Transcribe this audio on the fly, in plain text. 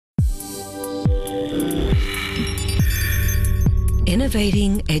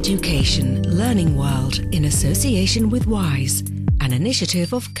Innovating Education Learning World in association with WISE, an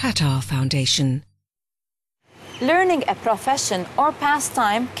initiative of Qatar Foundation. Learning a profession or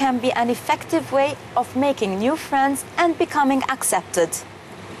pastime can be an effective way of making new friends and becoming accepted.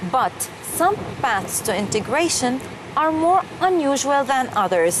 But some paths to integration are more unusual than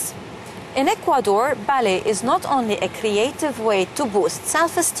others. In Ecuador, ballet is not only a creative way to boost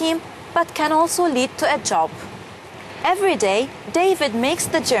self-esteem, but can also lead to a job. Every day, David makes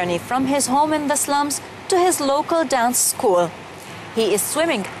the journey from his home in the slums to his local dance school. He is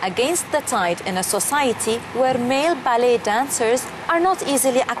swimming against the tide in a society where male ballet dancers are not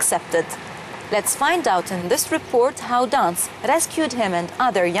easily accepted. Let's find out in this report how dance rescued him and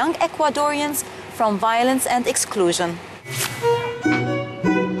other young Ecuadorians from violence and exclusion.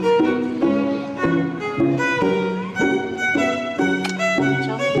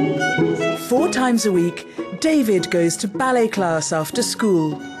 4 times a week, David goes to ballet class after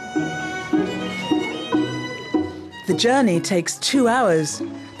school. The journey takes 2 hours,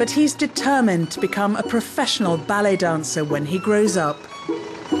 but he's determined to become a professional ballet dancer when he grows up.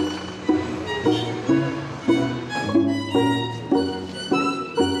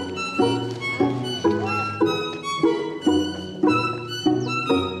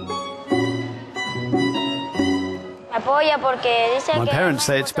 My parents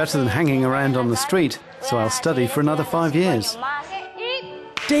say it's better than hanging around on the street, so I'll study for another 5 years.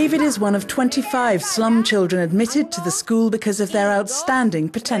 David is one of 25 slum children admitted to the school because of their outstanding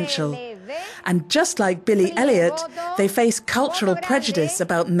potential. And just like Billy Elliot, they face cultural prejudice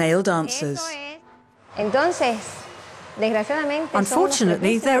about male dancers.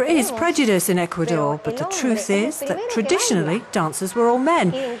 Unfortunately, there is prejudice in Ecuador, but the truth is that traditionally dancers were all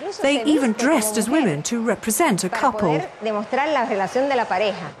men. They even dressed as women to represent a couple.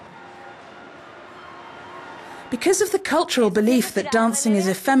 Because of the cultural belief that dancing is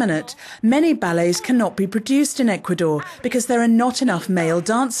effeminate, many ballets cannot be produced in Ecuador because there are not enough male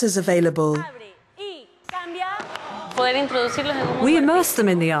dancers available. We immerse them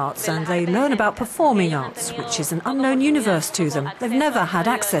in the arts and they learn about performing arts, which is an unknown universe to them. They've never had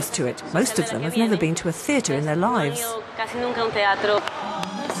access to it. Most of them have never been to a theatre in their lives.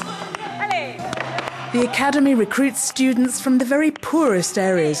 The academy recruits students from the very poorest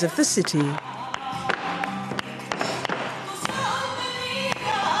areas of the city.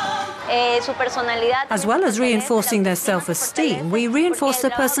 As well as reinforcing their self-esteem, we reinforce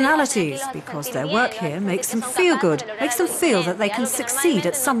their personalities because their work here makes them feel good, makes them feel that they can succeed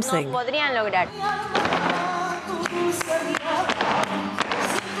at something.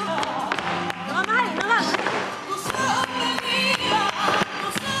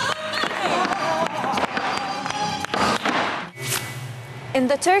 In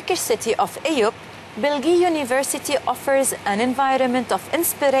the Turkish city of Eyüp, Bilgi University offers an environment of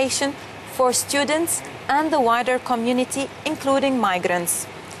inspiration for students and the wider community, including migrants.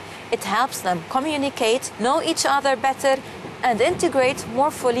 It helps them communicate, know each other better, and integrate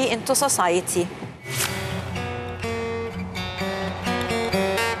more fully into society.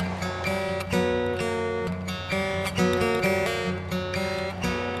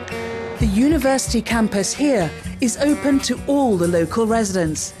 The university campus here is open to all the local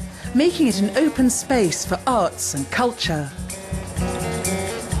residents, making it an open space for arts and culture.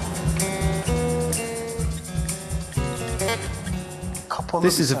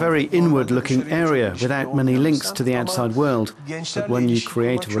 This is a very inward-looking area without many links to the outside world. But when you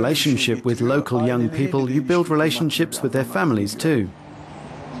create a relationship with local young people, you build relationships with their families too.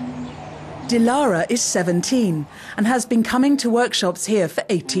 Dilara is 17 and has been coming to workshops here for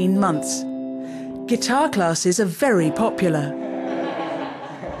 18 months. Guitar classes are very popular.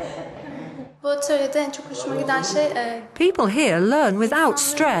 People here learn without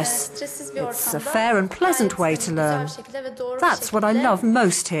stress. It's a fair and pleasant way to learn. That's what I love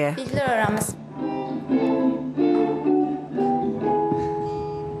most here.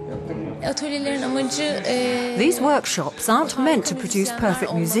 These workshops aren't meant to produce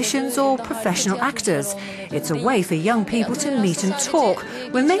perfect musicians or professional actors. It's a way for young people to meet and talk.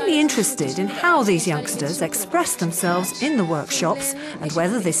 We're mainly interested in how these youngsters express themselves in the workshops and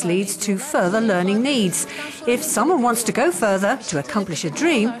whether this leads to further learning needs. If someone wants to go further to accomplish a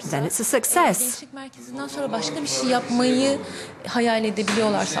dream, then it's a success.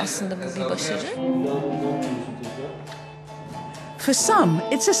 For some,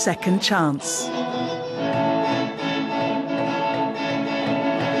 it's a second chance.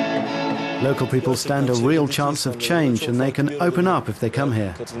 Local people stand a real chance of change and they can open up if they come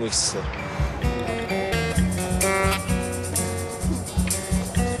here.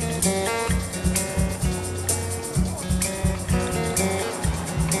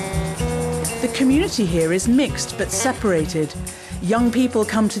 community here is mixed but separated. Young people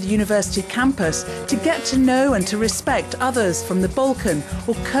come to the university campus to get to know and to respect others from the Balkan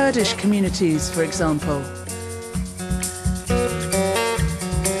or Kurdish communities, for example.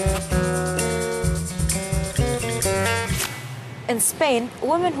 In Spain,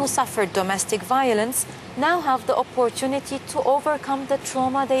 women who suffered domestic violence now have the opportunity to overcome the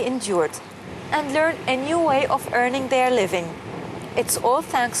trauma they endured and learn a new way of earning their living. It's all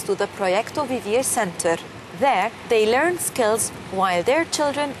thanks to the Proyecto Vivir Center. There, they learn skills while their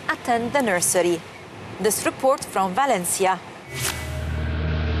children attend the nursery. This report from Valencia.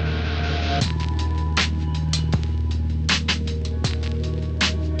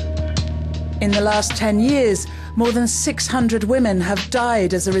 In the last 10 years, more than 600 women have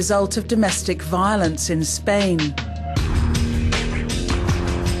died as a result of domestic violence in Spain.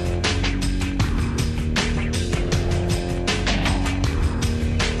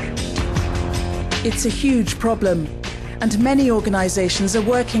 It's a huge problem, and many organisations are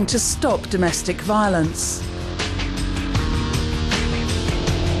working to stop domestic violence.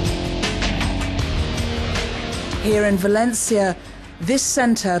 Here in Valencia, this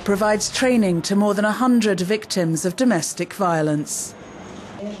centre provides training to more than 100 victims of domestic violence.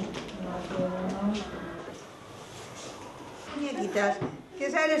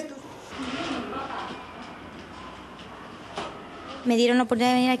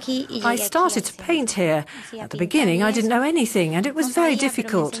 I started to paint here. At the beginning, I didn't know anything, and it was very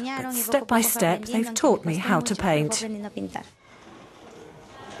difficult. But step by step, they've taught me how to paint.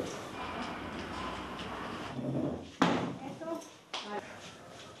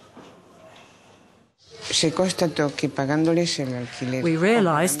 We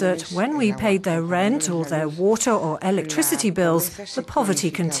realised that when we paid their rent or their water or electricity bills, the poverty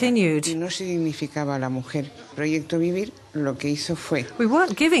continued. We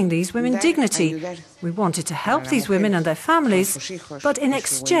weren't giving these women dignity. We wanted to help these women and their families, but in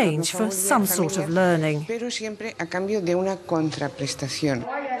exchange for some sort of learning.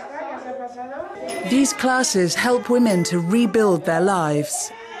 These classes help women to rebuild their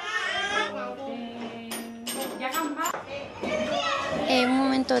lives.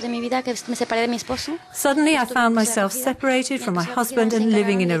 Suddenly I found myself separated from my husband and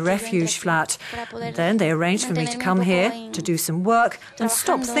living in a refuge flat. Then they arranged for me to come here, to do some work and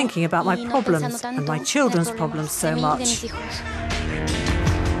stop thinking about my problems and my children's problems so much.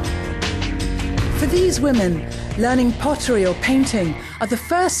 For these women, learning pottery or painting are the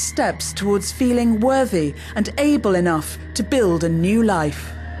first steps towards feeling worthy and able enough to build a new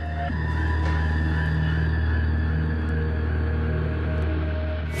life.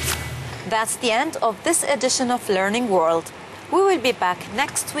 That's the end of this edition of Learning World. We will be back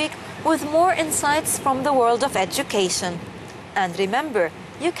next week with more insights from the world of education. And remember,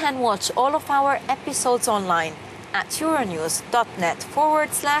 you can watch all of our episodes online at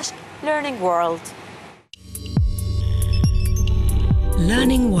euronews.net/Learning World.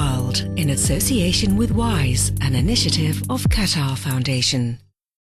 Learning World in association with WISE, an initiative of Qatar Foundation.